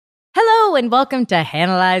Hello and welcome to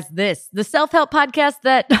Hannahlyze This, the self-help podcast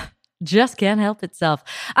that just can't help itself.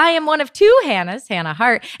 I am one of two Hannahs, Hannah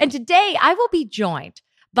Hart, and today I will be joined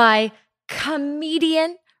by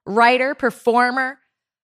comedian, writer, performer,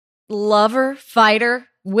 lover, fighter,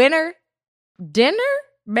 winner, dinner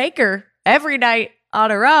maker every night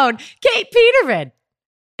on her own, Kate Peterman.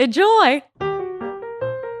 Enjoy.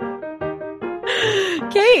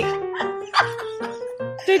 Kate.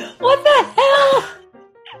 What the hell?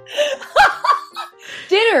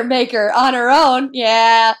 Dinner maker on her own.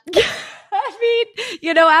 Yeah. I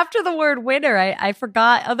mean, after the word winner, I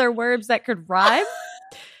forgot other words that could rhyme.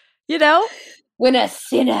 When a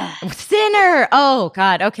sinner. Sinner. Oh,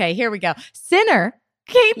 God. Okay, here we go. Sinner.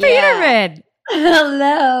 Kate Peterman.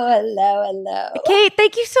 Hello. Kate,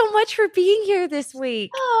 thank you so much for being here this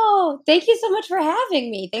week. Oh, thank you so much for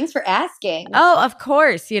having me. Thanks for asking. Oh, of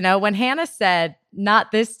course. When Hannah said,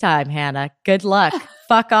 "Not this time, Hannah. Good luck.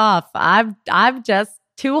 Fuck off. I'm just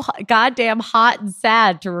too goddamn hot and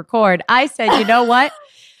sad to record." I said, you know what?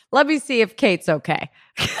 Let me see if Kate's okay.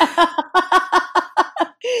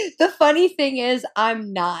 The funny thing is,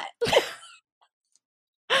 I'm not.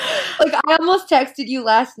 Like, I almost texted you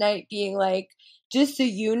last night being like, just so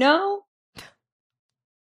you know,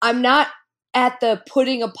 I'm not at the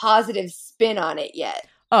putting a positive spin on it yet.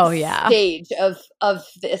 Oh, yeah. Stage of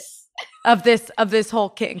this. Of this whole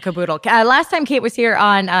kit and caboodle. Last time Kate was here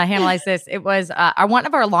on Hannahlyze This, it was one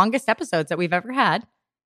of our longest episodes that we've ever had,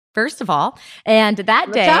 first of all. And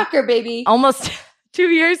that day, talker, baby. Almost 2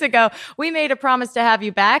 years ago, we made a promise to have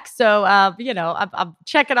you back. So, I'm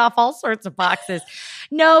checking off all sorts of boxes.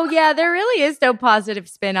 No, yeah, there really is no positive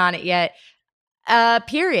spin on it yet.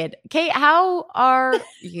 Period. Kate, how are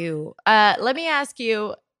you? Let me ask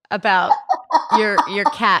you about your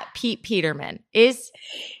cat, Pete Peterman. Is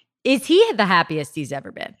he the happiest he's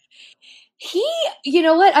ever been? You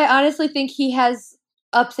know what? I honestly think he has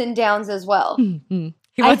ups and downs as well. Mm-hmm.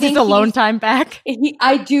 He wants his alone time back.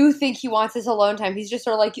 I do think he wants his alone time. He's just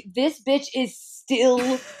sort of like, this bitch is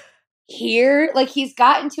still here. Like, he's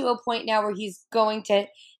gotten to a point now where he's going to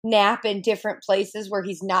nap in different places where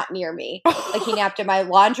he's not near me. Like, he napped in my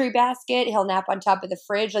laundry basket. He'll nap on top of the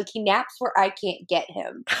fridge. Like, he naps where I can't get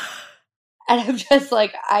him. And I'm just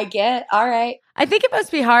like, all right. I think it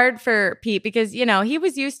must be hard for Pete because, he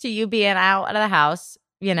was used to you being out of the house,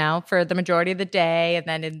 for the majority of the day and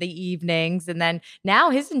then in the evenings. And then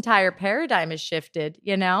now his entire paradigm has shifted,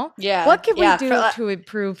 Yeah. What can we do to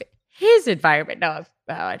improve his environment? No,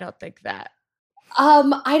 I don't think that.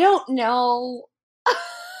 I don't know. I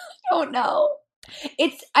don't know.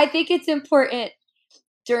 I think it's important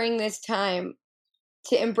during this time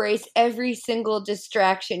to embrace every single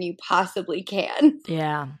distraction you possibly can.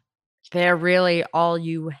 Yeah. They're really all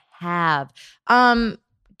you have.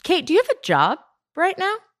 Kate, do you have a job right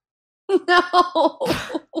now? No.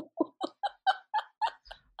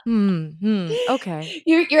 Okay.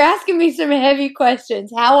 You're asking me some heavy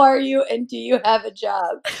questions. How are you and do you have a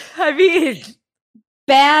job? I mean,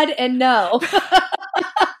 bad and no.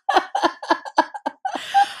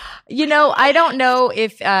 I don't know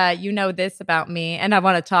if you know this about me, and I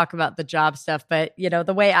want to talk about the job stuff, but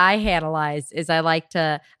the way I analyze is I like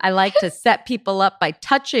to set people up by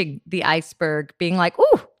touching the iceberg, being like,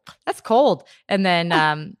 "Ooh, that's cold," and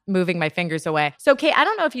then moving my fingers away. So, Kate, I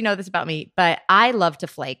don't know if you know this about me, but I love to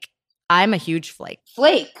flake. I'm a huge flake.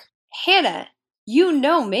 Flake. Hannah, you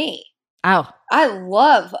know me. Oh. I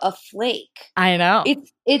love a flake. I know.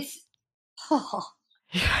 It's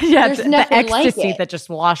yeah, the ecstasy like that just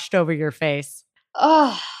washed over your face.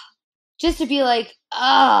 Oh, just to be like,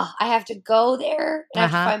 I have to go there and I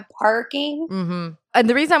have to find parking. Mm-hmm. And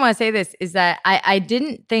the reason I want to say this is that I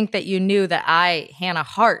didn't think that you knew that Hannah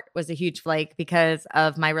Hart, was a huge flake because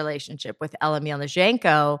of my relationship with Ella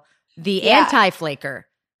Milenko, the anti-flaker,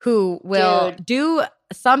 who will do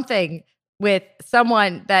something with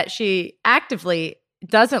someone that she actively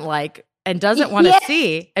doesn't like and doesn't want to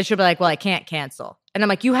see. And she'll be like, well, I can't cancel. And I'm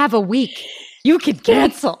like, you have a week. You can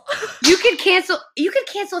cancel. You could cancel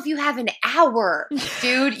if you have an hour,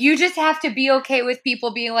 dude. You just have to be okay with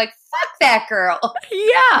people being like, fuck that girl.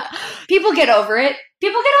 Yeah. People get over it.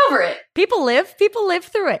 People live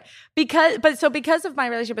through it. Because of my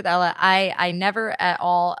relationship with Ella, I never at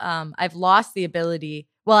all, I've lost the ability.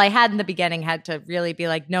 Well, I had in the beginning had to really be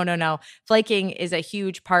like, no. Flaking is a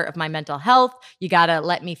huge part of my mental health. You got to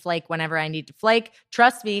let me flake whenever I need to flake.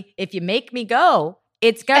 Trust me, if you make me go,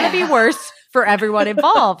 it's going to be worse for everyone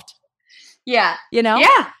involved. Yeah.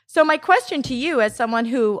 Yeah. So my question to you, as someone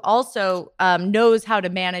who also knows how to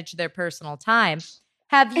manage their personal time,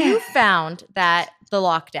 have you found that the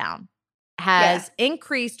lockdown has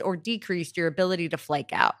increased or decreased your ability to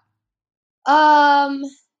flake out?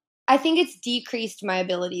 I think it's decreased my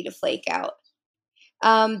ability to flake out.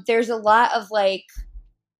 There's a lot of like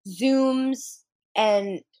Zooms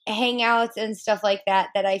and hangouts and stuff like that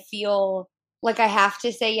I feel like I have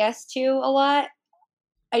to say yes to a lot.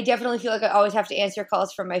 I definitely feel like I always have to answer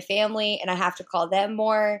calls from my family and I have to call them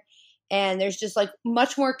more. And there's just like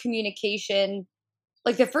much more communication.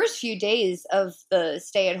 Like the first few days of the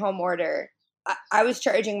stay at home order, I was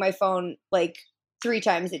charging my phone like 3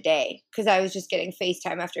 times a day because I was just getting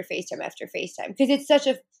FaceTime after FaceTime after FaceTime because it's such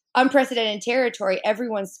a unprecedented territory.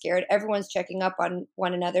 Everyone's scared. Everyone's checking up on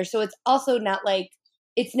one another. So it's also not like,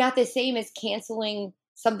 it's not the same as canceling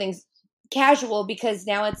something casual because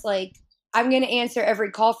now it's like, I'm going to answer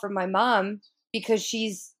every call from my mom because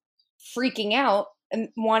she's freaking out and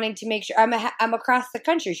wanting to make sure I'm across the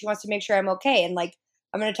country. She wants to make sure I'm okay. And like,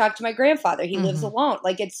 I'm going to talk to my grandfather. He lives alone.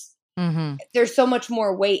 Like there's so much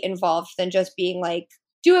more weight involved than just being like,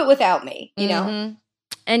 do it without me, you know?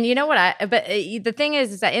 And you know what? The thing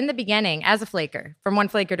is that in the beginning, as a flaker, from one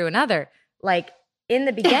flaker to another, like in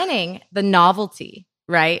the beginning, the novelty,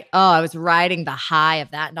 right? Oh, I was riding the high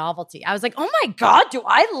of that novelty. I was like, oh my God, do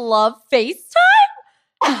I love FaceTime?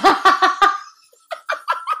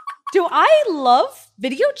 Do I love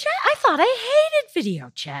video chat? I thought I hated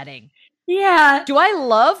video chatting. Yeah. Do I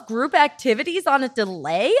love group activities on a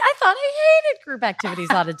delay? I thought I hated group activities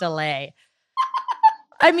on a delay.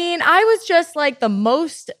 I mean, I was just like the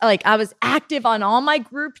most, like I was active on all my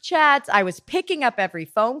group chats. I was picking up every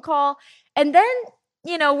phone call. And then,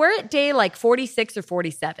 you know, we're at day like 46 or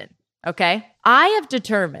 47. Okay. I have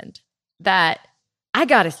determined that I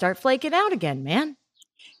got to start flaking out again, man.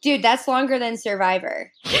 Dude, that's longer than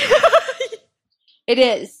Survivor. It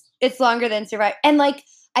is. It's longer than Survivor. And like,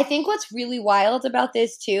 I think what's really wild about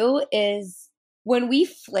this too is when we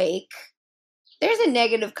flake, there's a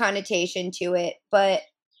negative connotation to it, but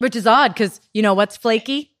which is odd because you know what's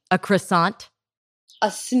flaky? A croissant, a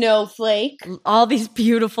snowflake, all these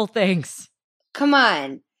beautiful things. Come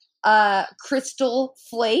on, crystal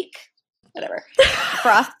flake, whatever.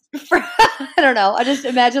 Frost. I don't know. I just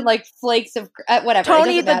imagine like flakes of whatever.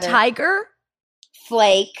 Tony the Tiger,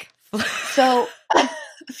 flake. So.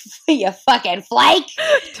 You fucking flake.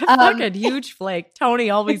 Fucking huge flake. Tony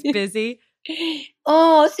always busy.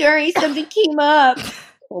 Oh, sorry, something came up.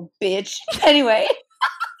 Oh, bitch. Anyway,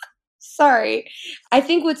 sorry. I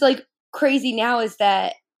think what's like crazy now is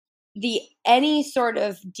that any sort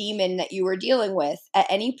of demon that you were dealing with at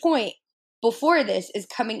any point before this is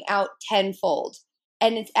coming out tenfold.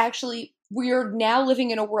 And it's actually, we're now living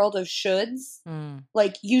in a world of shoulds.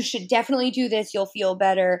 Like, you should definitely do this, you'll feel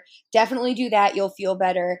better. Definitely do that, you'll feel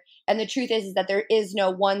better. And the truth is that there is no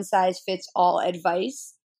one-size-fits-all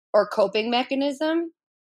advice or coping mechanism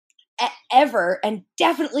ever, and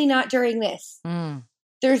definitely not during this.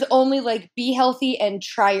 There's only like, be healthy and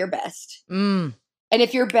try your best. And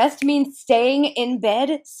if your best means staying in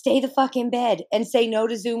bed, stay the fuck in bed and say no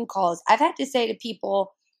to Zoom calls. I've had to say to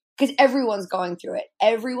people, because everyone's going through it.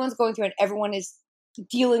 Everyone's going through it. Everyone is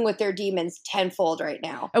dealing with their demons tenfold right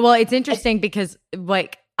now. Well, it's interesting because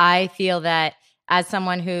like I feel that as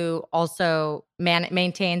someone who also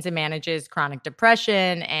maintains and manages chronic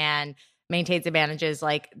depression and maintains and manages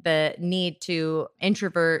like the need to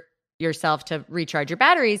introvert yourself to recharge your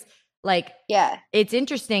batteries, like, yeah, it's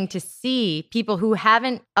interesting to see people who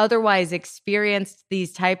haven't otherwise experienced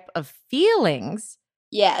these type of feelings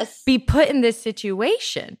be put in this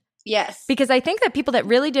situation. Yes. Because I think that people that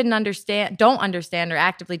really don't understand or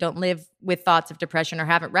actively don't live with thoughts of depression or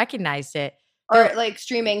haven't recognized it. Or like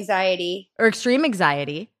extreme anxiety,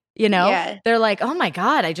 you know, they're like, oh my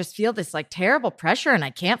God, I just feel this like terrible pressure and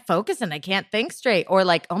I can't focus and I can't think straight. Or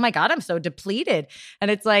like, oh my God, I'm so depleted.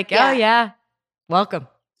 And it's like, oh yeah, welcome.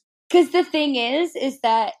 Because the thing is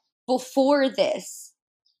that before this,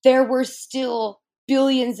 there were still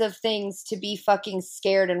billions of things to be fucking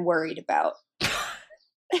scared and worried about.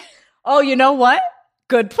 Oh, you know what?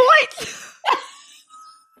 Good point.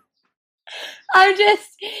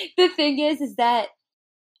 The thing is that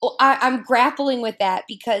I'm grappling with that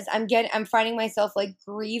because I'm finding myself like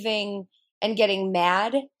grieving and getting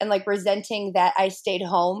mad and like resenting that I stayed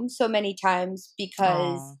home so many times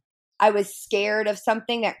because I was scared of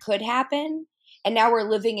something that could happen. And now we're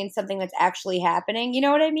living in something that's actually happening. You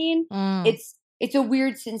know what I mean? It's a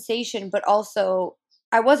weird sensation, but also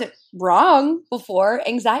I wasn't wrong before.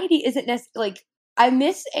 Anxiety isn't necessarily like, I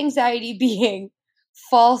miss anxiety being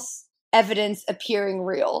false evidence appearing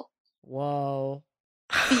real. Whoa.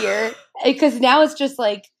 Fear. Because now it's just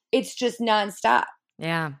like, it's just nonstop.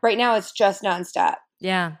 Yeah. Right now it's just nonstop.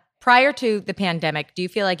 Yeah. Prior to the pandemic, do you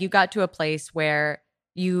feel like you got to a place where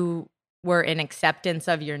you were in acceptance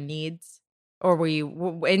of your needs? Or were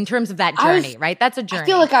you in terms of that journey, right? That's a journey. I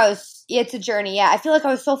feel like it's a journey. Yeah. I feel like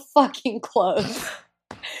I was so fucking close.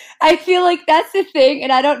 I feel like that's the thing.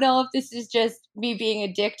 And I don't know if this is just me being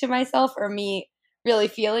a dick to myself or me really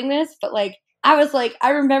feeling this, but like, I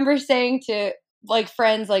remember saying to like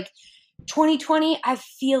friends, like 2020, I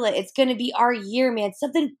feel it. It's going to be our year, man.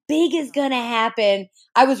 Something big is going to happen.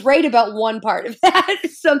 I was right about one part of that.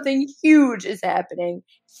 Something huge is happening.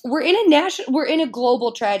 We're in a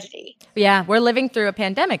global tragedy. Yeah, we're living through a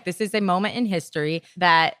pandemic. This is a moment in history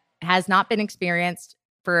that has not been experienced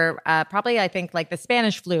for probably, I think, like the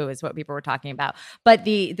Spanish flu is what people were talking about. But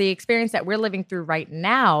the experience that we're living through right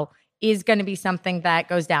now is going to be something that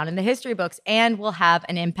goes down in the history books and will have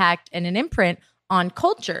an impact and an imprint on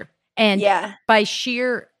culture. And by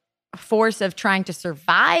sheer force of trying to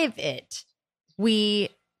survive it, we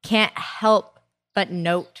can't help but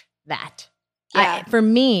note that. For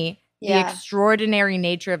me, the extraordinary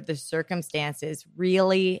nature of the circumstances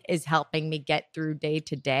really is helping me get through day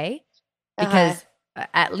to day because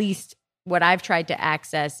at least what I've tried to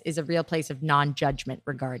access is a real place of non-judgment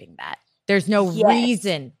regarding that. There's no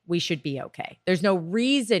reason we should be okay. There's no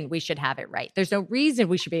reason we should have it right. There's no reason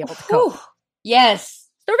we should be able to cope. Yes.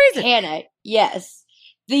 The reason. Hannah, yes.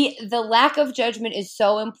 The lack of judgment is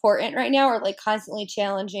so important right now, or like constantly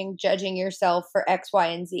judging yourself for X, Y,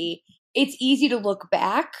 and Z. It's easy to look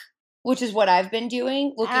back, which is what I've been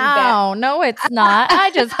doing. Looking back. No, it's not.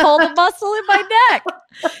 I just pulled a muscle in my neck.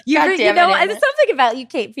 You know, there's something about you,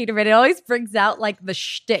 Kate Peterman. It always brings out like the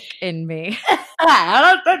shtick in me.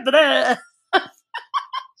 But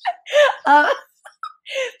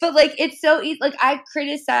like, it's so easy. Like I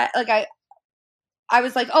criticize, like I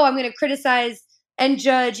was like, oh, I'm going to criticize and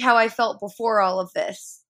judge how I felt before all of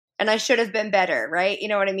this. And I should have been better, right? You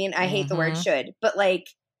know what I mean? I hate the word should, but like,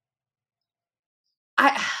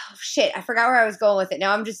 I forgot where I was going with it.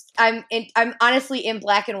 Now I'm honestly in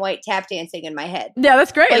black and white tap dancing in my head. Yeah,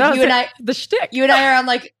 that's great. Like you and I, the shtick. You and I are on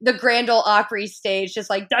like the Grand Ole Opry stage, just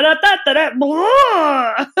like da da da da da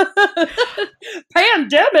blah.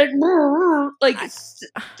 Pandemic. Blah. Like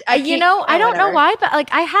I don't know why, but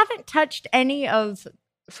like I haven't touched any of.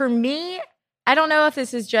 For me, I don't know if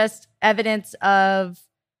this is just evidence of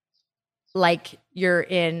like you're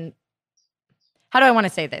in. How do I want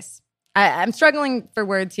to say this? I'm struggling for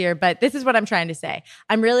words here, but this is what I'm trying to say.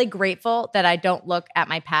 I'm really grateful that I don't look at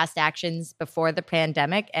my past actions before the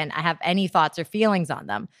pandemic and I have any thoughts or feelings on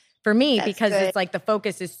them. For me, because it's like the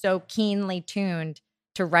focus is so keenly tuned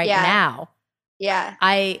to right now. Yeah.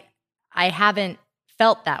 I haven't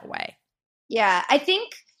felt that way. Yeah. I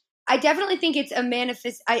definitely think it's a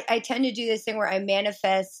manifest. I tend to do this thing where I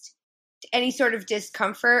manifest any sort of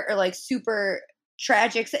discomfort or like super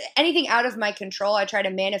tragic, anything out of my control. I try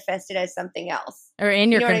to manifest it as something else or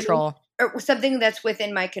in your control, or something that's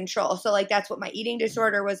within my control. So like, that's what my eating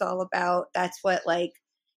disorder was all about. That's what like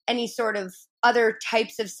any sort of other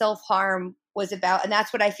types of self-harm was about. And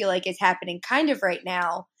that's what I feel like is happening kind of right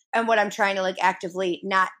now. And what I'm trying to like actively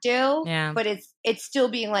not do, but it's still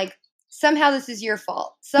being like, somehow this is your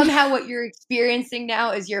fault. Somehow what you're experiencing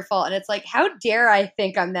now is your fault. And it's like, how dare I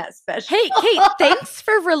think I'm that special? Hey, Kate, thanks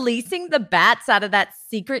for releasing the bats out of that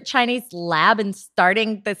secret Chinese lab and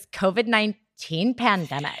starting this COVID-19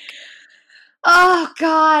 pandemic. Oh,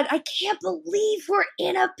 God. I can't believe we're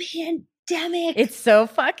in a pandemic. It's so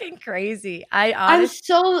fucking crazy.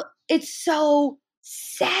 It's so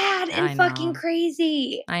sad and fucking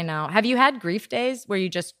crazy. I know. Have you had grief days where you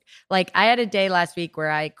just like, I had a day last week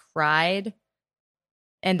where I cried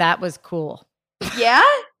and that was cool. Yeah.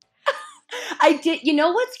 I did. You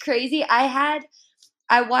know what's crazy? I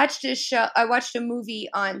watched a movie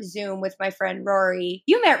on Zoom with my friend Rory.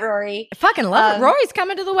 You met Rory. I fucking love it. Rory's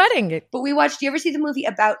coming to the wedding. But do you ever see the movie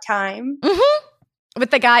About Time? Mm-hmm.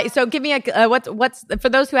 With the guy, so give me what's for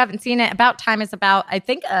those who haven't seen it. About Time is about, I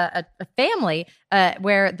think, a family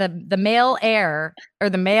where the male heir or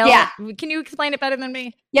the male. Yeah. Can you explain it better than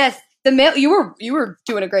me? Yes, the male. You were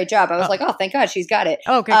doing a great job. I was like, oh, thank God, she's got it.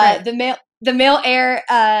 Oh, okay, great. The male heir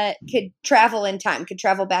could travel in time, could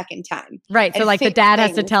travel back in time. Right. So like the dad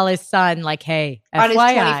has to tell his son, like, hey, on his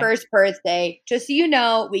 21st birthday, just so you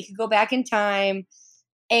know, we could go back in time.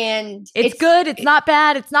 And it's good. It's not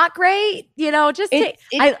bad. It's not great. You know,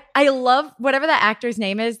 I love whatever the actor's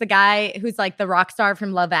name is, the guy who's like the rock star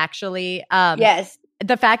from Love Actually. Yes.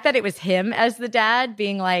 The fact that it was him as the dad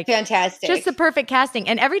being like fantastic. Just the perfect casting.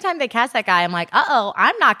 And every time they cast that guy, I'm like,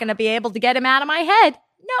 I'm not going to be able to get him out of my head.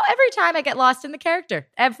 No, every time I get lost in the character.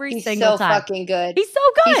 Every He's single so time. fucking good. He's so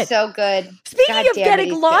good. He's so good. Speaking God of damn it,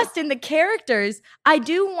 getting he's lost good. in the characters, I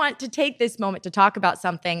do want to take this moment to talk about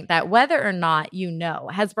something that, whether or not you know,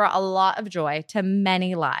 has brought a lot of joy to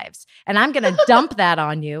many lives. And I'm going to dump that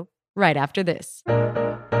on you right after this.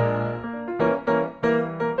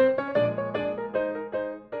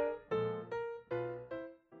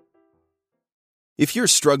 If you're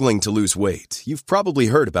struggling to lose weight, you've probably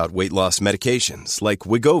heard about weight loss medications like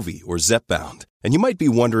Wegovy or Zepbound, and you might be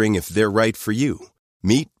wondering if they're right for you.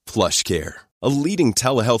 Meet PlushCare, a leading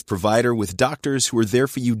telehealth provider with doctors who are there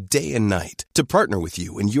for you day and night to partner with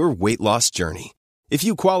you in your weight loss journey. If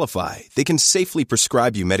you qualify, they can safely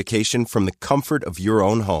prescribe you medication from the comfort of your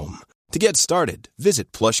own home. To get started,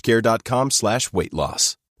 visit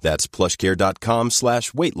plushcare.com/weightloss. That's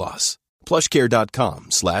plushcare.com/weightloss.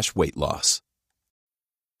 plushcare.com/weightloss.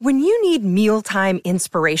 When you need mealtime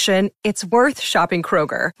inspiration, it's worth shopping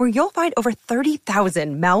Kroger, where you'll find over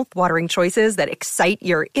 30,000 mouth-watering choices that excite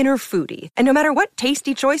your inner foodie. And no matter what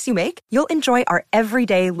tasty choice you make, you'll enjoy our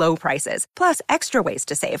everyday low prices, plus extra ways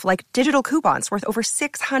to save, like digital coupons worth over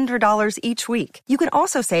 $600 each week. You can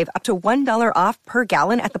also save up to $1 off per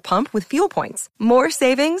gallon at the pump with fuel points. More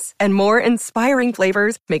savings and more inspiring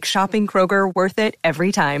flavors make shopping Kroger worth it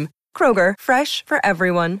every time. Kroger, fresh for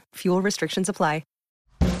everyone. Fuel restrictions apply.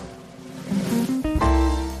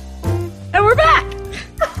 And we're back.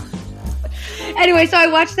 Anyway, so I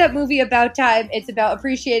watched that movie About Time. It's about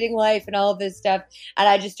appreciating life and all of this stuff. And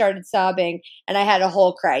I just started sobbing and I had a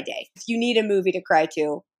whole cry day. If you need a movie to cry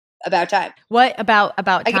to, About Time. What about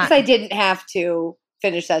Time? I guess I didn't have to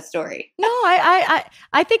finish that story. No, I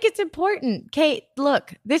think it's important. Kate,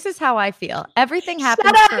 look, this is how I feel. Everything happens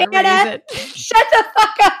for a reason. Shut the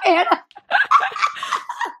fuck up,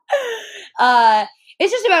 Hannah.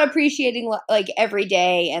 It's just about appreciating like every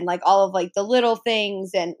day and like all of like the little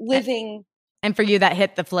things and living. And for you, that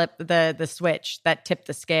hit the flip, the switch that tipped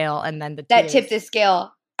the scale, and then that tipped the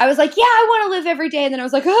scale. I was like, yeah, I want to live every day, and then I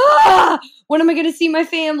was like, when am I going to see my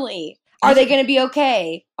family? Are they going to be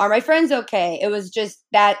okay? Are my friends okay? It was just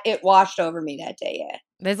that it washed over me that day. Yeah,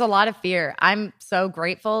 there's a lot of fear. I'm so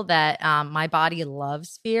grateful that my body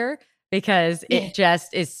loves fear, because it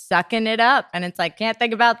just is sucking it up, and it's like, can't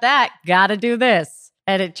think about that. Got to do this.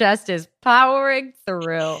 And it just is powering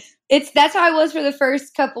through. That's how I was for the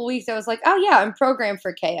first couple weeks. I was like, oh yeah, I'm programmed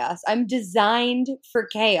for chaos. I'm designed for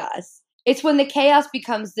chaos. It's when the chaos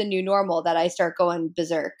becomes the new normal that I start going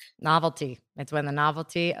berserk. Novelty. It's when the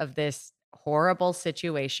novelty of this horrible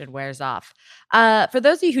situation wears off. For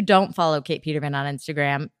those of you who don't follow Kate Peterman on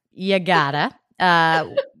Instagram, you gotta.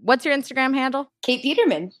 What's your Instagram handle? Kate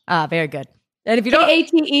Peterman. Very good. And if you don't,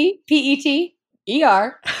 KATEPETER.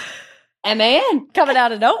 MAN. Coming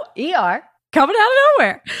out of nowhere.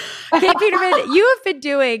 Kate Peterman, you have been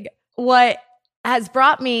doing what has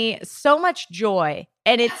brought me so much joy.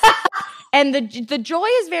 And it's and the joy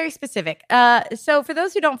is very specific. So for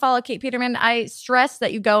those who don't follow Kate Peterman, I stress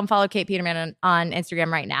that you go and follow Kate Peterman on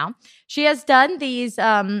Instagram right now. She has done these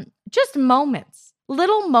just moments,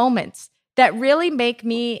 little moments that really make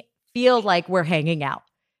me feel like we're hanging out.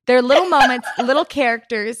 They're little moments, little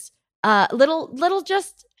characters, little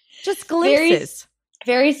just glimpses.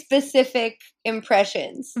 Very specific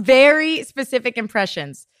impressions. Very specific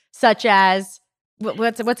impressions, such as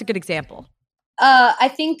what's a good example?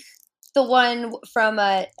 I think the one from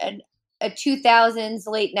a 2000s,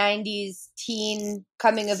 late 90s teen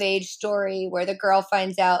coming of age story where the girl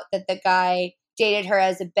finds out that the guy dated her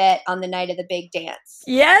as a bet on the night of the big dance.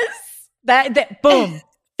 Yes, that boom.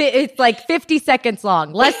 It's like 50 seconds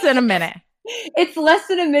long, less than a minute. It's less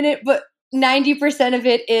than a minute, but 90% of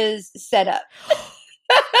it is set up.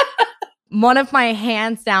 One of my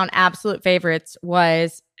hands down absolute favorites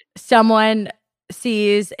was someone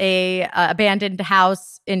sees a abandoned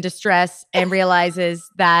house in distress and realizes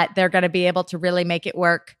that they're going to be able to really make it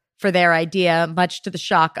work for their idea, much to the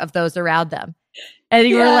shock of those around them. And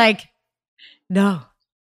you were like, no,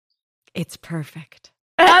 it's perfect.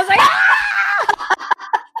 And I was like,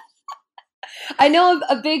 I know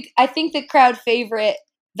I think the crowd favorite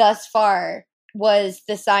thus far was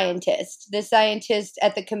the scientist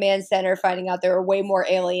at the command center finding out there were way more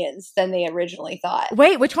aliens than they originally thought.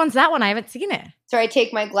 Wait, which one's that one? I haven't seen it. So I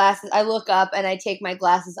look up and I take my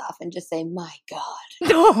glasses off and just say, my God.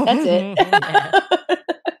 That's it.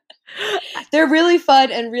 They're really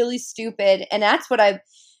fun and really stupid. And that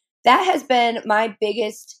has been my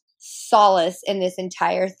biggest solace in this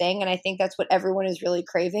entire thing. And I think that's what everyone is really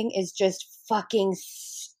craving, is just fucking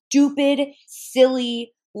stupid,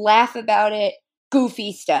 silly, laugh about it,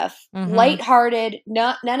 goofy stuff. Mm-hmm. Lighthearted,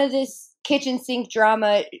 none of this kitchen sink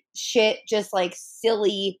drama shit, just like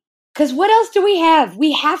silly. Because what else do we have?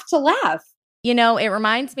 We have to laugh. You know, it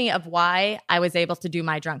reminds me of why I was able to do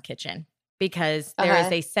my drunk kitchen, because there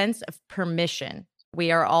is a sense of permission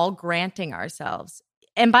we are all granting ourselves.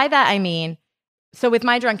 And by that, I mean, so with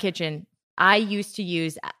my drunk kitchen, I used to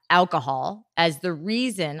use alcohol as the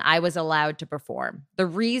reason I was allowed to perform, the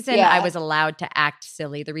reason I was allowed to act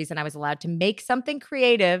silly, the reason I was allowed to make something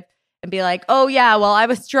creative and be like, oh, yeah, well, I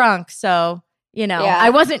was drunk. So, you know, I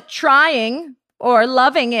wasn't trying or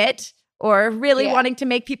loving it or really wanting to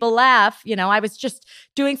make people laugh. You know, I was just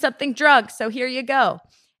doing something drunk. So here you go.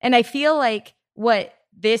 And I feel like what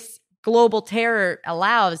this global terror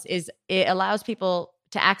allows is it allows people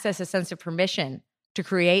to access a sense of permission to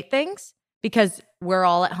create things because we're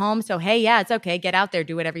all at home. So, hey, yeah, it's okay. Get out there,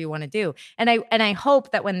 do whatever you want to do. And I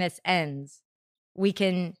hope that when this ends, we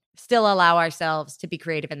can still allow ourselves to be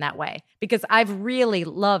creative in that way, because I've really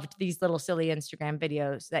loved these little silly Instagram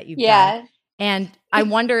videos that you've done. And I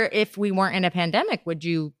wonder if we weren't in a pandemic, would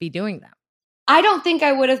you be doing them? I don't think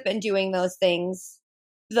I would have been doing those things,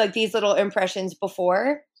 like these little impressions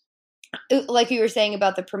before. Like you were saying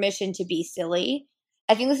about the permission to be silly.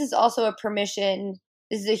 I think this is also a permission.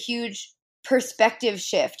 This is a huge perspective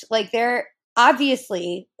shift. Like there,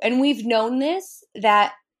 obviously, and we've known this,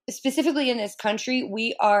 that specifically in this country,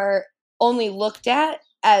 we are only looked at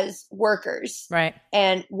as workers, right?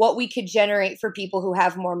 And what we could generate for people who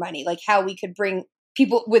have more money, like how we could bring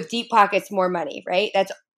people with deep pockets more money, right?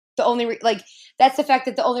 That's the only that's the fact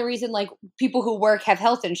that the only reason like people who work have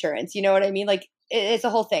health insurance. You know what I mean? Like it's a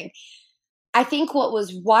whole thing. I think what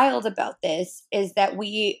was wild about this is that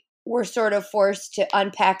we were sort of forced to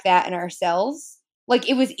unpack that in ourselves. Like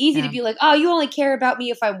it was easy to be like, oh, you only care about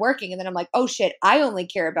me if I'm working. And then I'm like, oh shit, I only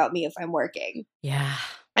care about me if I'm working. Yeah.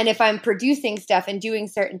 And if I'm producing stuff and doing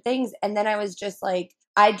certain things. And then I was just like,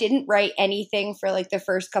 I didn't write anything for like the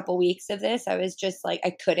first couple weeks of this. I was just like,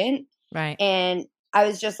 I couldn't. Right. And I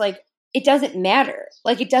was just like, it doesn't matter.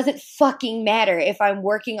 Like, it doesn't fucking matter if I'm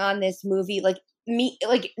working on this movie. Like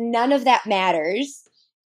none of that matters.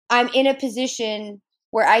 I'm in a position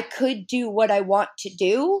where I could do what I want to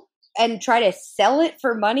do and try to sell it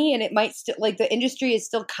for money. And it might still, like, the industry is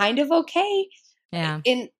still kind of okay. Yeah.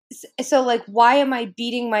 And so like, why am I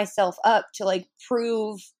beating myself up to like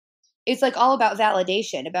prove? It's like all about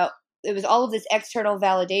validation. It was all of this external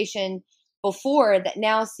validation before that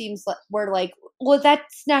now seems like we're like, well, that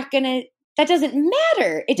doesn't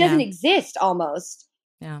matter. It doesn't exist almost.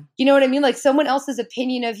 Yeah. You know what I mean? Like someone else's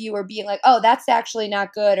opinion of you or being like, oh, that's actually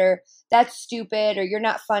not good, or that's stupid, or you're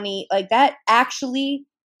not funny. Like that actually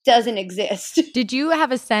doesn't exist. Did you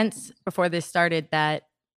have a sense before this started that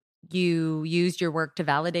you used your work to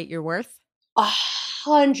validate your worth?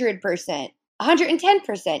 100%,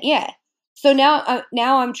 110%. Yeah. So now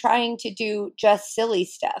I'm trying to do just silly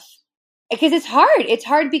stuff because it's hard. It's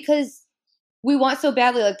hard because we want so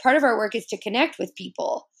badly. Like part of our work is to connect with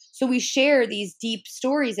people. So we share these deep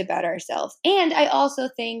stories about ourselves. And I also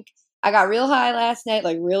think I got real high last night,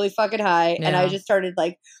 like really fucking high. Yeah. And I just started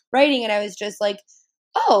like writing, and I was just like,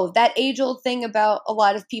 oh, that age old thing about a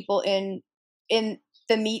lot of people in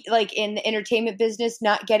the entertainment business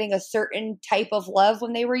not getting a certain type of love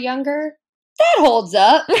when they were younger. That holds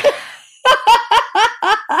up.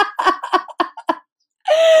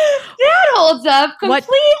 That holds up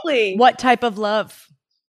completely. What type of love?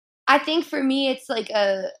 I think for me, it's like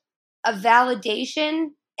a validation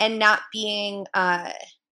and not being a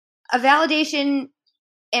validation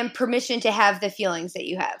and permission to have the feelings that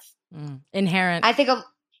you have. Inherent. I think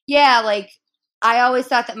like I always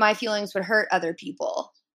thought that my feelings would hurt other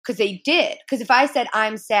people because they did. Because if I said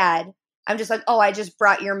I'm sad, I'm just like, oh, I just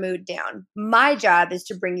brought your mood down. My job is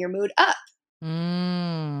to bring your mood up.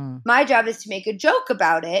 My job is to make a joke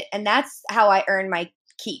about it. And that's how I earn my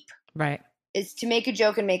keep. Right. Is to make a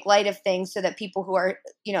joke and make light of things so that people who are,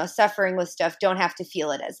 suffering with stuff don't have to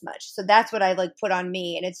feel it as much. So that's what I like put on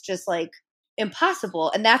me. And it's just like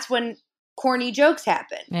impossible. And that's when corny jokes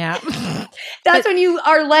happen. Yeah. That's when you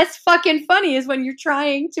are less fucking funny, is when you're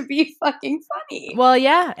trying to be fucking funny. Well,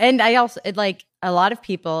 yeah. And I also like a lot of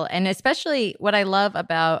people, and especially what I love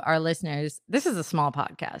about our listeners, this is a small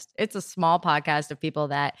podcast. It's a small podcast of people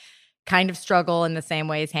that kind of struggle in the same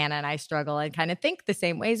ways Hannah and I struggle, and kind of think the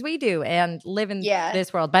same ways we do, and live in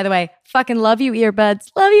this world. By the way, fucking love you, earbuds.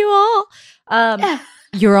 Love you all.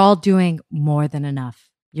 You're all doing more than enough.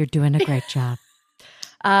 You're doing a great job.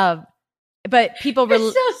 But people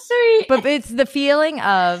it's so sweet. But it's the feeling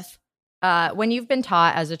of when you've been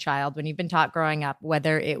taught as a child, when you've been taught growing up,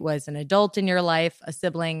 whether it was an adult in your life, a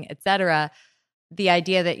sibling, etc., the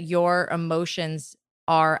idea that your emotions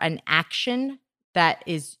are an action that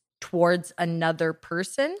is towards another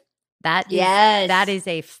person, that is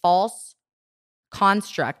a false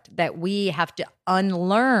construct that we have to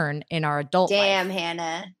unlearn in our adult life. Damn,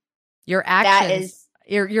 Hannah. Your actions,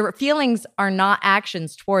 your feelings are not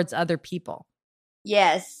actions towards other people.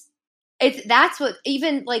 Yes. That's what,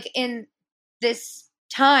 even like in this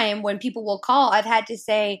time when people will call, I've had to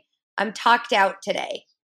say, I'm talked out today.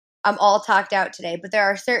 I'm all talked out today. But there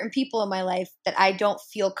are certain people in my life that I don't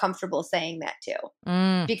feel comfortable saying that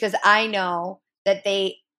to because I know that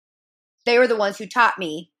they were the ones who taught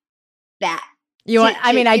me that.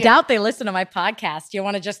 I doubt they listen to my podcast. You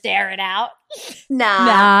want to just air it out?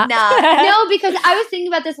 Nah. No, because I was thinking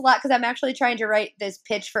about this a lot because I'm actually trying to write this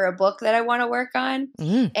pitch for a book that I want to work on.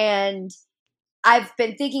 And I've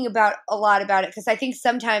been thinking a lot about it because I think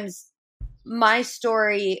sometimes my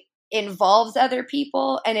story involves other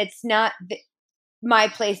people and it's not my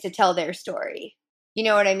place to tell their story. You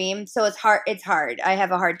know what I mean? So it's hard. I have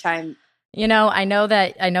a hard time. I know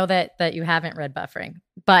that you haven't read Buffering,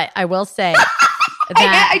 but I will say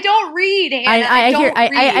that I don't read. Hannah.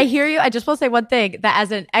 I hear you. I just will say one thing, that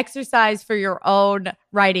as an exercise for your own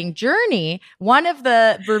writing journey, one of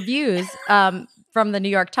the reviews from the New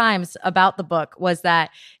York Times about the book was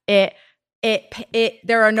that there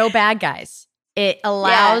are no bad guys. It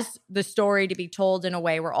allows the story to be told in a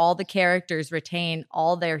way where all the characters retain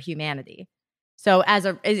all their humanity. So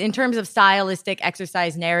in terms of stylistic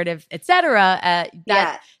exercise, narrative, etc.,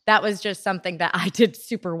 that was just something that I did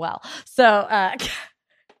super well. So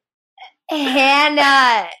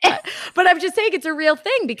Hannah. But I'm just saying it's a real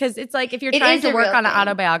thing because it's like if you're trying to work on an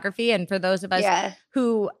autobiography, and for those of us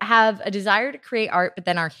who have a desire to create art but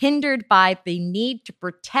then are hindered by the need to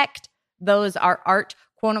protect those our art,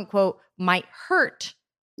 quote unquote, might hurt.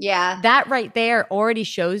 Yeah. That right there already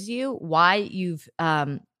shows you why you've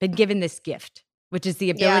been given this gift, which is the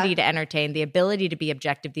ability to entertain, the ability to be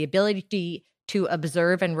objective, the ability to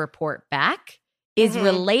observe and report back is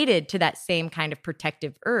related to that same kind of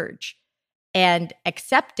protective urge. And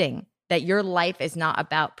accepting that your life is not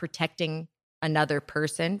about protecting another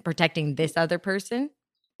person, protecting this other person.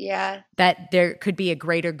 Yeah. That there could be a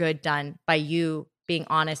greater good done by you being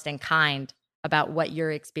honest and kind about what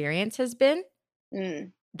your experience has been.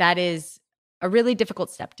 That is a really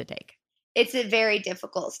difficult step to take. It's a very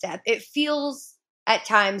difficult step. It feels at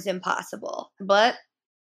times impossible. But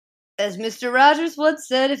as Mr. Rogers once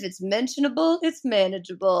said, if it's mentionable, it's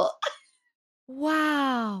manageable.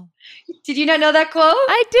 Wow. Did you not know that quote?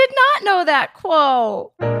 I did not know that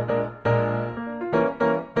quote.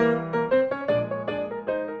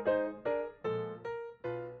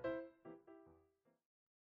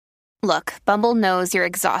 Look, Bumble knows you're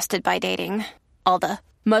exhausted by dating. All the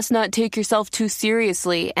must not take yourself too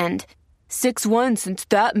seriously and 6'1" since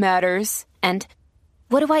that matters. And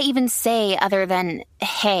what do I even say other than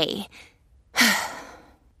hey?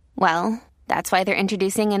 Well, that's why they're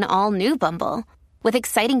introducing an all-new Bumble with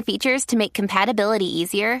exciting features to make compatibility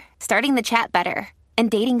easier, starting the chat better,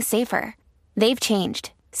 and dating safer. They've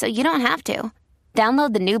changed, so you don't have to.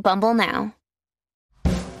 Download the new Bumble now.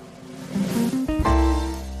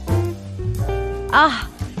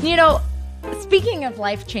 Speaking of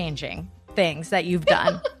life-changing things that you've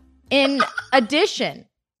done, in addition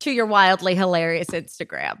to your wildly hilarious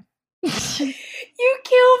Instagram. You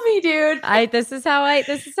kill me, dude. This is how I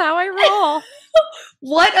roll.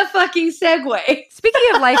 What a fucking segue. Speaking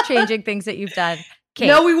of life-changing things that you've done, Kate.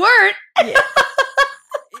 No, we weren't.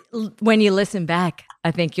 When you listen back,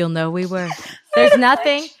 I think you'll know we were. There's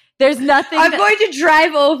nothing. I'm going to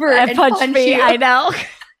drive over and punch me. You. I know.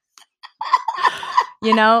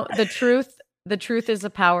 The truth is a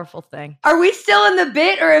powerful thing. Are we still in the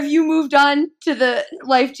bit, or have you moved on to the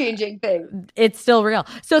life-changing thing? It's still real.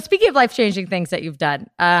 So speaking of life-changing things that you've done,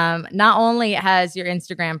 not only has your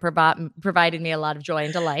Instagram provided me a lot of joy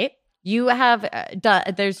and delight, you have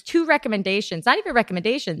there's two recommendations, not even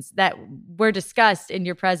recommendations, that were discussed in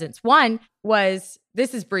your presence. One was,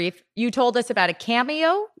 this is brief, you told us about a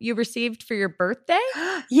cameo you received for your birthday.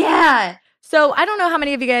 Yeah. So I don't know how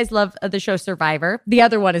many of you guys love the show Survivor. The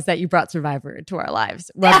other one is that you brought Survivor into our lives,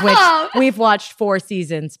 of which we've watched 4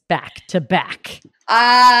 seasons back to back.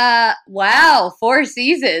 Wow, 4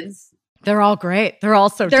 seasons. They're all great. They're all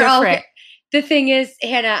so different. The thing is,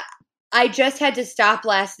 Hannah, I just had to stop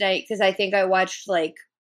last night because I think I watched like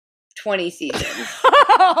 20 seasons.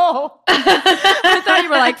 Oh, I thought you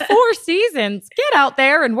were like 4 seasons. Get out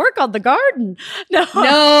there and work on the garden.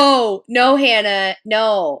 No, Hannah,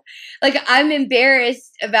 no. Like, I'm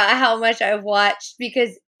embarrassed about how much I've watched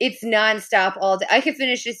because it's nonstop all day. I could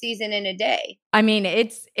finish a season in a day. I mean,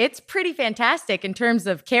 it's pretty fantastic in terms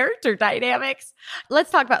of character dynamics. Let's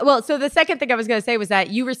talk about, so the second thing I was going to say was that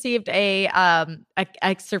you received a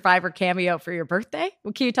Survivor cameo for your birthday.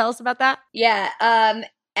 Can you tell us about that? Yeah.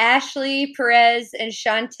 Ashley Perez and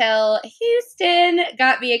Chantel Houston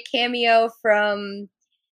got me a cameo from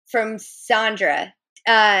Sandra.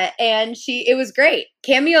 And it was great.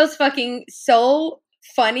 Cameo's fucking so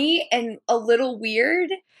funny and a little weird.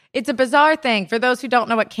 It's a bizarre thing. For those who don't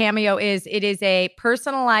know what Cameo is, it is a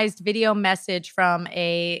personalized video message from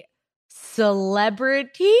a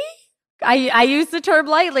celebrity. I use the term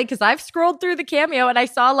lightly because I've scrolled through the Cameo and I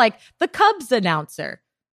saw like the Cubs announcer.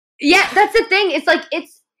 Yeah, that's the thing. It's like,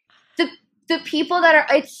 it's the people that are,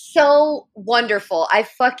 it's so wonderful. I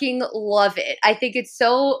fucking love it. I think it's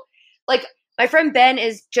so, like, my friend Ben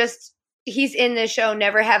is just, he's in the show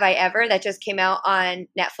Never Have I Ever that just came out on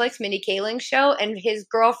Netflix, Mindy Kaling's show, and his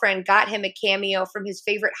girlfriend got him a cameo from his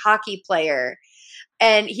favorite hockey player.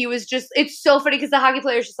 And he was just, it's so funny because the hockey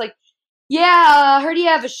player is just like, yeah, heard you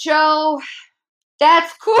have a show.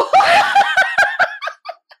 That's cool.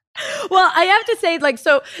 Well, I have to say, like,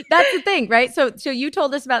 so that's the thing, right? So you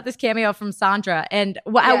told us about this cameo from Sandra, and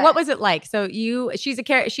what was it like? So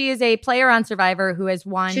she is a player on Survivor who has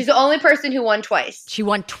won. She's the only person who won twice. She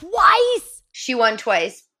won twice. She won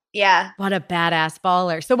twice. Yeah. What a badass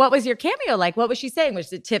baller. So what was your cameo like? What was she saying?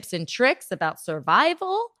 Was it tips and tricks about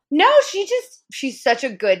survival? No, she's such a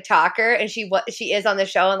good talker, and she is on the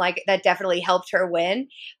show, and like that definitely helped her win.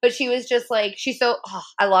 But she was just like,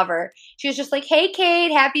 I love her. She was just like, hey,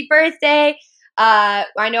 Kate, happy birthday.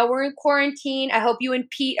 I know we're in quarantine. I hope you and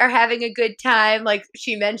Pete are having a good time. Like,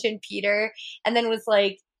 she mentioned Peter, and then was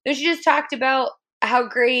like, then she just talked about how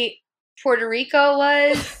great Puerto Rico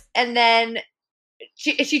was, and then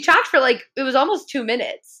she talked for like, it was almost 2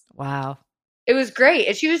 minutes. Wow. It was great.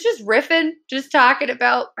 And she was just riffing, just talking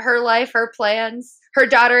about her life, her plans. Her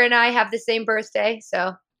daughter and I have the same birthday,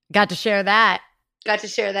 so. Got to share that.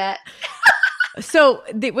 So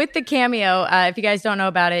with the cameo, if you guys don't know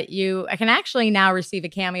about it, I can actually now receive a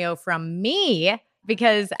cameo from me,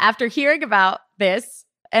 because after hearing about this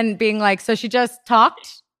and being like, so she just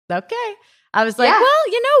talked? Okay. I was like, well,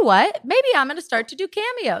 you know what? Maybe I'm going to start to do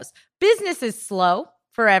cameos. Business is slow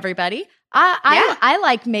for everybody. I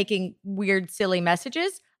like making weird, silly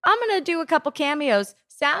messages. I'm going to do a couple cameos.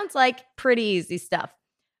 Sounds like pretty easy stuff.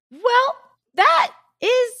 Well, that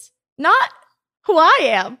is not who I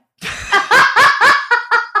am.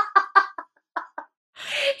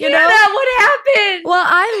 You know what happened? Well,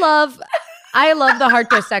 I love the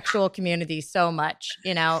heartosexual community so much,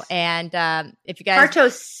 and if you guys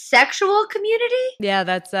heartosexual community? Yeah,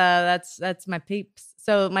 that's my peeps.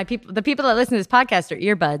 So the people that listen to this podcast are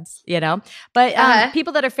earbuds, but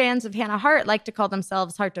people that are fans of Hannah Hart like to call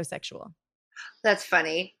themselves heartosexual. That's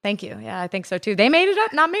funny. Thank you. Yeah, I think so too. They made it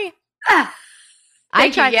up, not me. I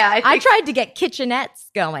tried to get kitchenettes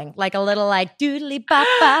going, like a little like doodly bop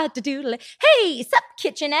doodly. Hey, sup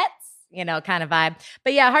kitchenettes, kind of vibe.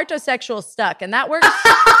 But yeah, heartosexual stuck, and that works.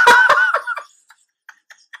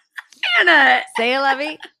 Hannah, say it,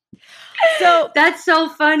 Levy. So that's so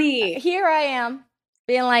funny. Here I am.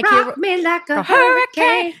 Being like, rock me like a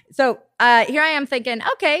hurricane. So here I am thinking,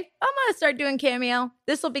 okay, I'm going to start doing cameo.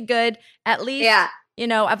 This will be good. At least,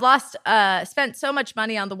 I've spent so much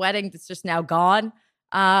money on the wedding that's just now gone.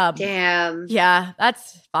 Damn. Yeah,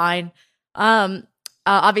 that's fine.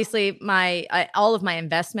 Obviously, all of my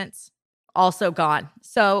investments also gone.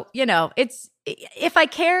 So, if I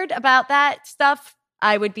cared about that stuff,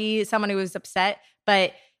 I would be someone who was upset.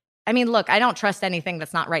 But I mean, look, I don't trust anything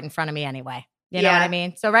that's not right in front of me anyway. You know what I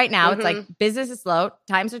mean? So right now it's like business is slow.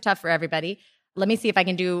 Times are tough for everybody. Let me see if I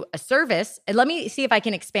can do a service, and let me see if I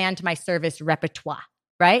can expand to my service repertoire.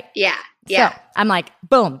 Right? Yeah. So I'm like,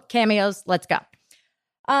 boom, cameos. Let's go.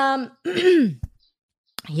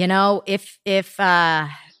 If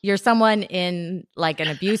you're someone in like an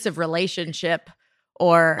abusive relationship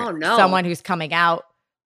or someone who's coming out,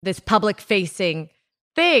 this public facing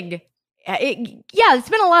thing, it's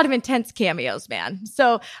been a lot of intense cameos, man.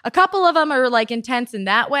 So a couple of them are like intense in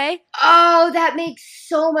that way. Oh, that makes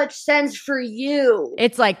so much sense for you.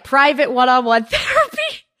 It's like private one-on-one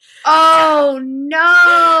therapy. Oh,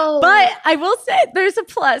 no. But I will say there's a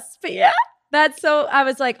plus. But yeah, I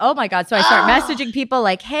was like, oh my God. So I start messaging people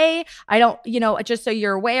like, hey, I don't, just so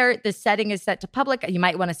you're aware, this setting is set to public. You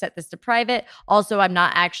might want to set this to private. Also, I'm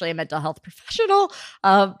not actually a mental health professional.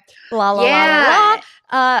 Blah, blah, blah.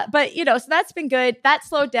 But, so that's been good. That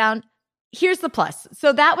slowed down. Here's the plus.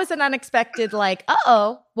 So that was an unexpected, like,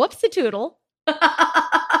 whoopsie-toodle.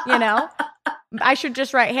 I should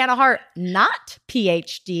just write Hannah Hart, not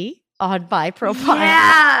PhD, on my profile.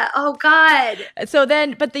 Yeah. Oh God. So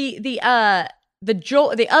then, but the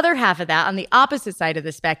other half of that, on the opposite side of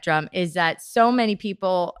the spectrum, is that so many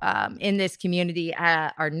people in this community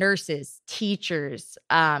are nurses, teachers,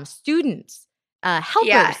 students,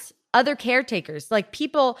 helpers, other caretakers, like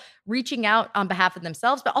people reaching out on behalf of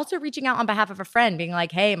themselves, but also reaching out on behalf of a friend, being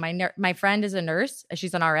like, hey, my friend is a nurse.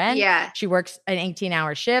 She's an RN. Yeah. She works an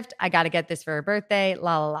 18-hour shift. I got to get this for her birthday,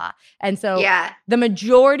 la, la, la. And so the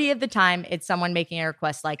majority of the time, it's someone making a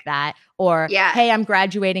request like that. Or, hey, I'm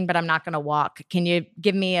graduating, but I'm not going to walk. Can you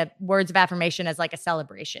give me words of affirmation as like a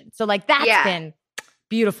celebration? So like that's been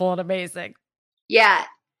beautiful and amazing. Yeah.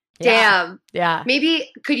 Damn. Yeah.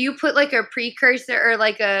 Maybe could you put like a precursor or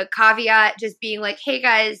like a caveat just being like, hey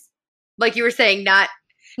guys, like you were saying, not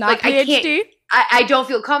like PhD. I don't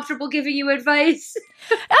feel comfortable giving you advice.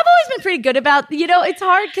 I've always been pretty good about, it's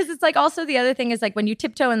hard because it's like also the other thing is like when you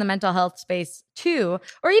tiptoe in the mental health space too,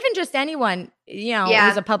 or even just anyone,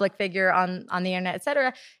 who's a public figure on the internet, et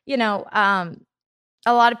cetera,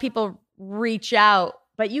 a lot of people reach out.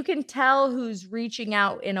 But you can tell who's reaching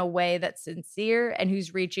out in a way that's sincere and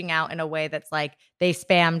who's reaching out in a way that's like they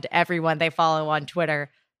spammed everyone they follow on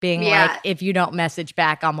Twitter, being like, if you don't message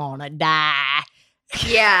back, I'm gonna die.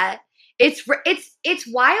 Yeah. It's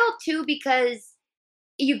wild too because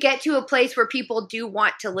you get to a place where people do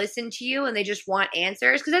want to listen to you and they just want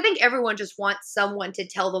answers. Because I think everyone just wants someone to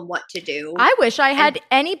tell them what to do. I wish I had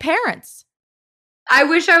any parents. I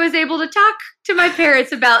wish I was able to talk to my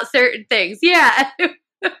parents about certain things. Yeah.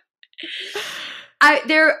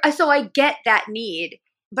 So I get that need,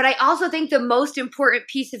 but I also think the most important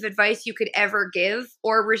piece of advice you could ever give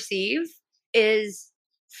or receive is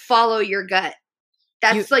follow your gut.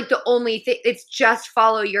 That's like the only thing. It's just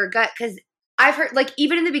follow your gut. Because I've heard, like,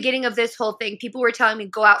 even in the beginning of this whole thing, people were telling me,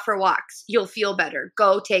 go out for walks. You'll feel better.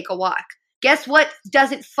 Go take a walk. Guess what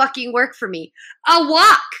doesn't fucking work for me? A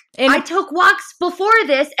walk. I took walks before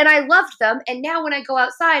this and I loved them. And now when I go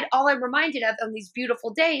outside, all I'm reminded of on these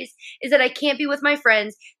beautiful days is that I can't be with my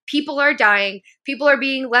friends. People are dying. People are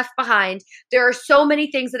being left behind. There are so many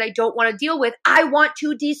things that I don't want to deal with. I want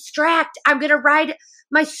to distract. I'm going to ride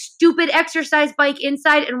my stupid exercise bike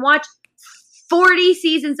inside and watch 40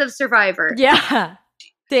 seasons of Survivor. Yeah.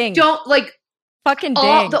 Ding. Don't like fucking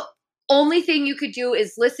ding. The only thing you could do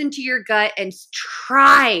is listen to your gut and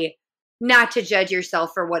try not to judge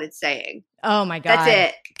yourself for what it's saying. Oh my God.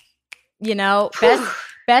 That's it.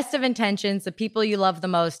 Best of intentions, the people you love the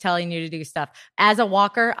most telling you to do stuff. As a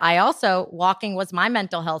walker, walking was my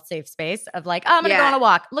mental health safe space of like, I'm going to go on a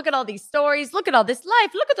walk. Look at all these stories. Look at all this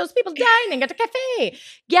life. Look at those people dining at a cafe.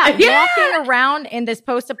 Walking around in this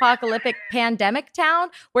post-apocalyptic pandemic town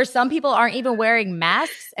where some people aren't even wearing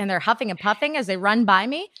masks and they're huffing and puffing as they run by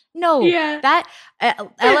me. No, that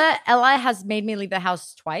Ella has made me leave the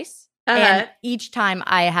house twice. And each time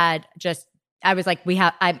I was like,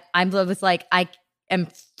 I am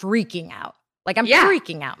freaking out. Like I'm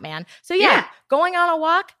freaking out, man. So going on a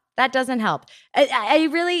walk, that doesn't help. I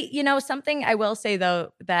really, something I will say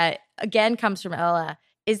though, that again comes from Ella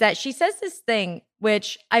is that she says this thing,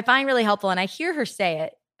 which I find really helpful. And I hear her say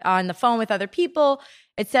it on the phone with other people,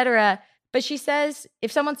 etc. But she says,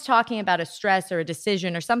 if someone's talking about a stress or a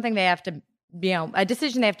decision or something they have to, a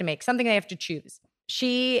decision they have to make, something they have to choose,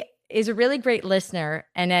 she is a really great listener.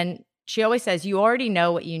 And then she always says, you already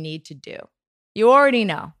know what you need to do. You already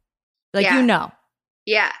know. You know.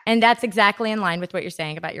 Yeah. And that's exactly in line with what you're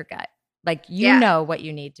saying about your gut. Like, you know what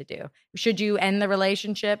you need to do. Should you end the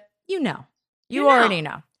relationship? You know. You already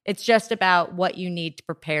know. It's just about what you need to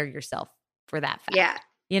prepare yourself for that fact.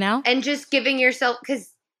 Yeah. And just giving yourself,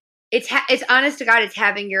 because it's honest to God, it's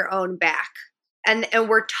having your own back. And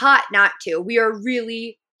we're taught not to. We are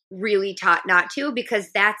really, really taught not to,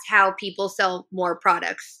 because that's how people sell more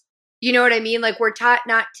products. You know what I mean? Like, we're taught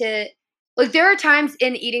not to. Like, there are times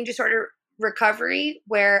in eating disorder recovery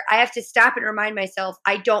where I have to stop and remind myself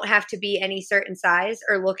I don't have to be any certain size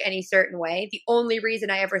or look any certain way. The only reason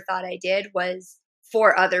I ever thought I did was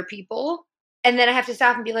for other people. And then I have to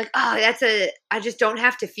stop and be like, oh, I just don't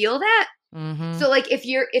have to feel that. Mm-hmm. So like, if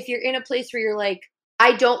you're in a place where you're like,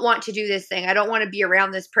 I don't want to do this thing. I don't want to be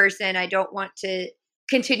around this person. I don't want to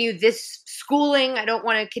continue this schooling. I don't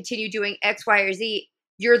want to continue doing X, Y, or Z.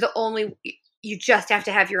 You just have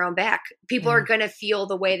to have your own back. People are going to feel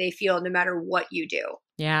the way they feel no matter what you do.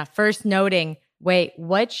 Yeah. First noting, wait,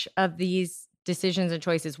 which of these decisions and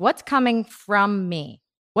choices, what's coming from me?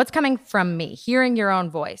 What's coming from me? Hearing your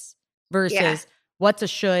own voice versus what's a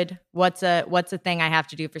should, what's a thing I have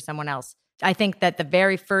to do for someone else. I think that the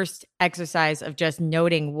very first exercise of just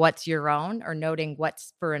noting what's your own or noting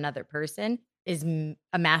what's for another person is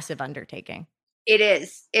a massive undertaking. It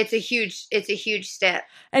is. It's a huge step.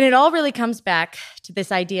 And it all really comes back to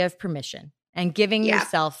this idea of permission and giving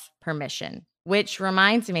yourself permission, which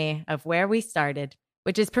reminds me of where we started,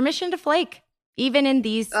 which is permission to flake, even in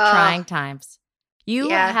these trying times. You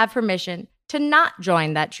have permission to not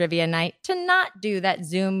join that trivia night, to not do that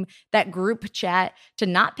Zoom, that group chat, to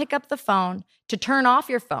not pick up the phone, to turn off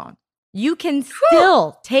your phone. You can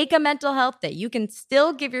still take a mental health day. You can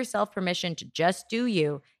still give yourself permission to just do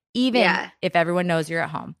you, even if everyone knows you're at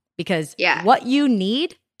home, because what you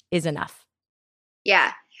need is enough.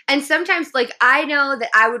 Yeah. And sometimes, like, I know that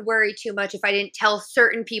I would worry too much if I didn't tell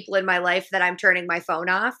certain people in my life that I'm turning my phone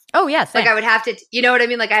off. Oh, yes. Like, I would have to, you know what I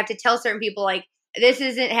mean? Like, I have to tell certain people, like, this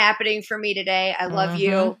isn't happening for me today. I love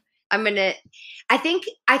you. I think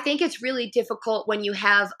it's really difficult when you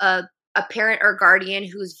have a parent or guardian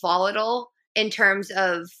who's volatile in terms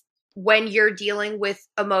of when you're dealing with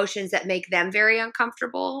emotions that make them very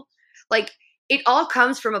uncomfortable. Like, it all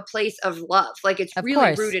comes from a place of love. Like, it's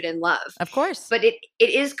really rooted in love. Of course. But it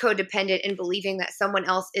is codependent in believing that someone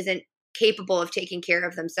else isn't capable of taking care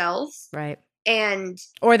of themselves. Right.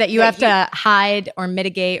 Or that you have to hide or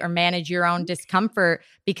mitigate or manage your own discomfort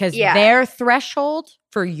because their threshold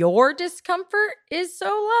for your discomfort is so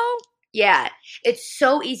low. Yeah. It's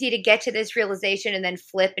so easy to get to this realization and then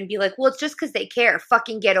flip and be like, well, it's just because they care.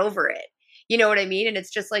 Fucking get over it. You know what I mean? And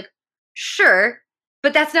it's just like, sure,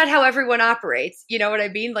 but that's not how everyone operates. You know what I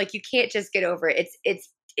mean? Like, you can't just get over it.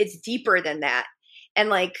 It's deeper than that. And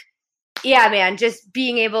like, yeah, man, just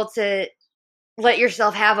being able to let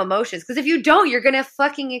yourself have emotions. Because if you don't, you're going to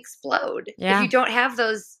fucking explode. Yeah. If you don't have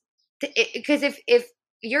those, because if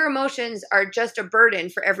your emotions are just a burden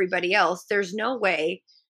for everybody else, there's no way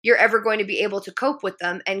you're ever going to be able to cope with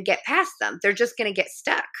them and get past them. They're just going to get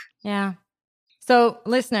stuck. Yeah. So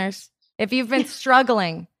listeners, if you've been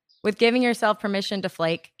struggling with giving yourself permission to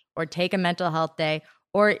flake or take a mental health day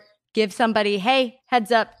or give somebody, hey,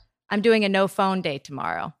 heads up, I'm doing a no phone day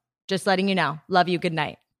tomorrow. Just letting you know. Love you. Good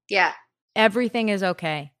night. Yeah. Everything is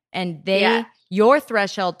okay. And your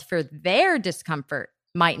threshold for their discomfort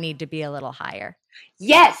might need to be a little higher.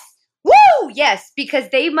 Yes. Woo! Yes, because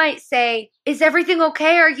they might say, "Is everything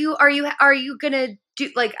okay? Are you going to do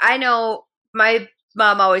like I know my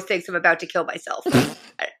mom always thinks I'm about to kill myself."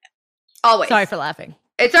 Always. Sorry for laughing.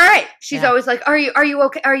 It's all right. She's always like, "Are you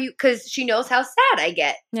okay? Are you?" Cuz she knows how sad I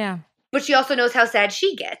get. Yeah. But she also knows how sad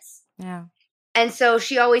she gets. Yeah. And so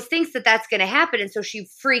she always thinks that that's going to happen. And so she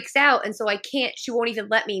freaks out. And so she won't even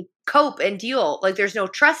let me cope and deal. Like, there's no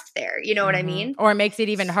trust there. You know what I mean? Or it makes it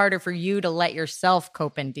even harder for you to let yourself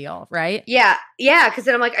cope and deal, right? Yeah. Yeah. Because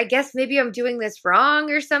then I'm like, I guess maybe I'm doing this wrong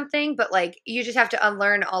or something. But like, you just have to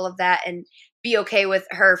unlearn all of that and be okay with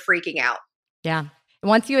her freaking out. Yeah.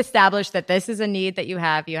 Once you establish that this is a need that you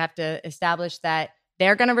have to establish that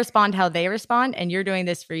they're going to respond how they respond. And you're doing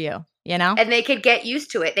this for you. You know? And they could get used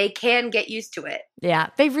to it. They can get used to it. Yeah,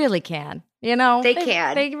 they really can. You know? They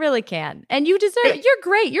can. They really can. And you deserve it. You're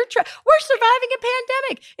great. We're surviving a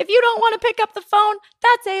pandemic. If you don't want to pick up the phone,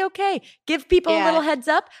 that's A-okay. Give people a little heads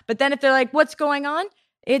up. But then if they're like, what's going on?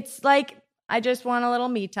 It's like, I just want a little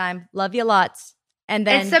me time. Love you lots. And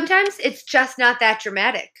sometimes it's just not that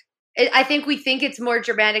dramatic. I think we think it's more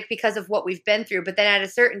dramatic because of what we've been through. But then at a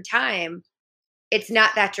certain time, it's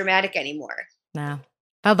not that dramatic anymore. No.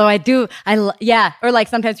 Although or like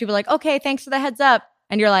sometimes people are like, okay, thanks for the heads up.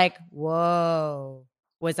 And you're like, whoa,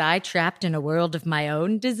 was I trapped in a world of my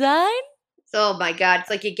own design? Oh my God.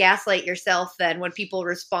 It's like you gaslight yourself then when people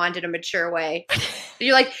respond in a mature way. And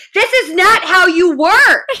you're like, this is not how you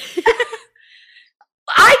work.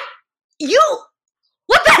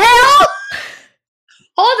 What the hell?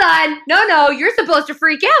 Hold on. No, you're supposed to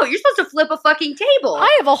freak out. You're supposed to flip a fucking table.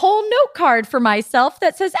 I have a whole note card for myself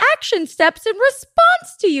that says action steps in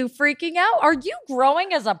response to you freaking out. Are you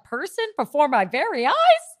growing as a person before my very eyes?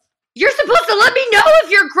 You're supposed to let me know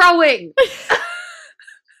if you're growing.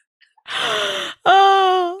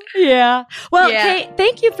 Oh, yeah. Well, Kate,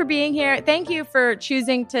 thank you for being here. Thank you for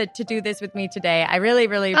choosing to do this with me today. I really,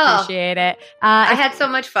 really appreciate it. I had so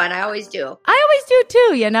much fun. I always do. I always do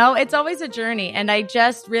too, you know? It's always a journey, and I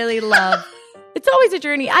just really love it's always a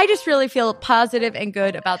journey. I just really feel positive and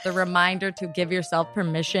good about the reminder to give yourself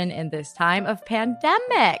permission in this time of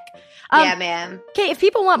pandemic. Yeah, man. Kate, if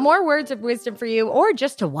people want more words of wisdom for you or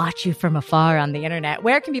just to watch you from afar on the internet,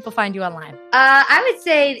 where can people find you online? I would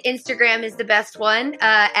say Instagram is the best one,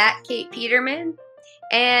 at Kate Peterman.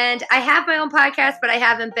 And I have my own podcast, but I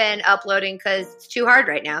haven't been uploading because it's too hard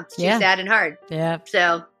right now. It's too sad and hard. Yeah.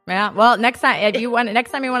 So Yeah. Well, next time you want to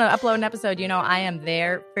upload an episode, I am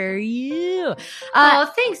there for you.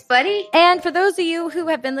 Thanks, buddy. And for those of you who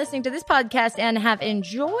have been listening to this podcast and have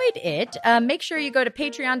enjoyed it, make sure you go to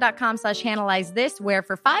patreon.com/HannahLiesThis, where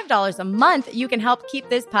for $5 a month, you can help keep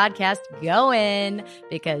this podcast going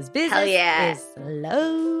because business is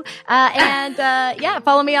slow.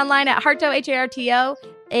 Follow me online at Harto, HARTO.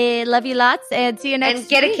 Love you lots and see you next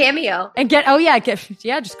week. And get a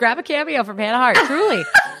cameo. Just grab a cameo from Hannah Hart. Truly.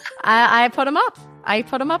 I put them up. I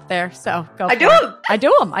put them up there. So go. I do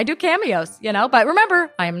them. I do cameos, but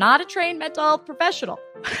remember, I am not a trained mental health professional.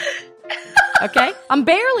 Okay. I'm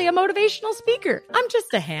barely a motivational speaker. I'm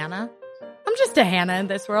just a Hannah. In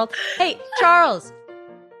this world. Hey, Charles,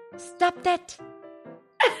 stop that.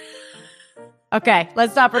 Okay.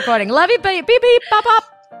 Let's stop recording. Love you, beep, beep, beep, pop, pop.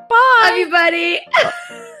 Bye. Love you, buddy.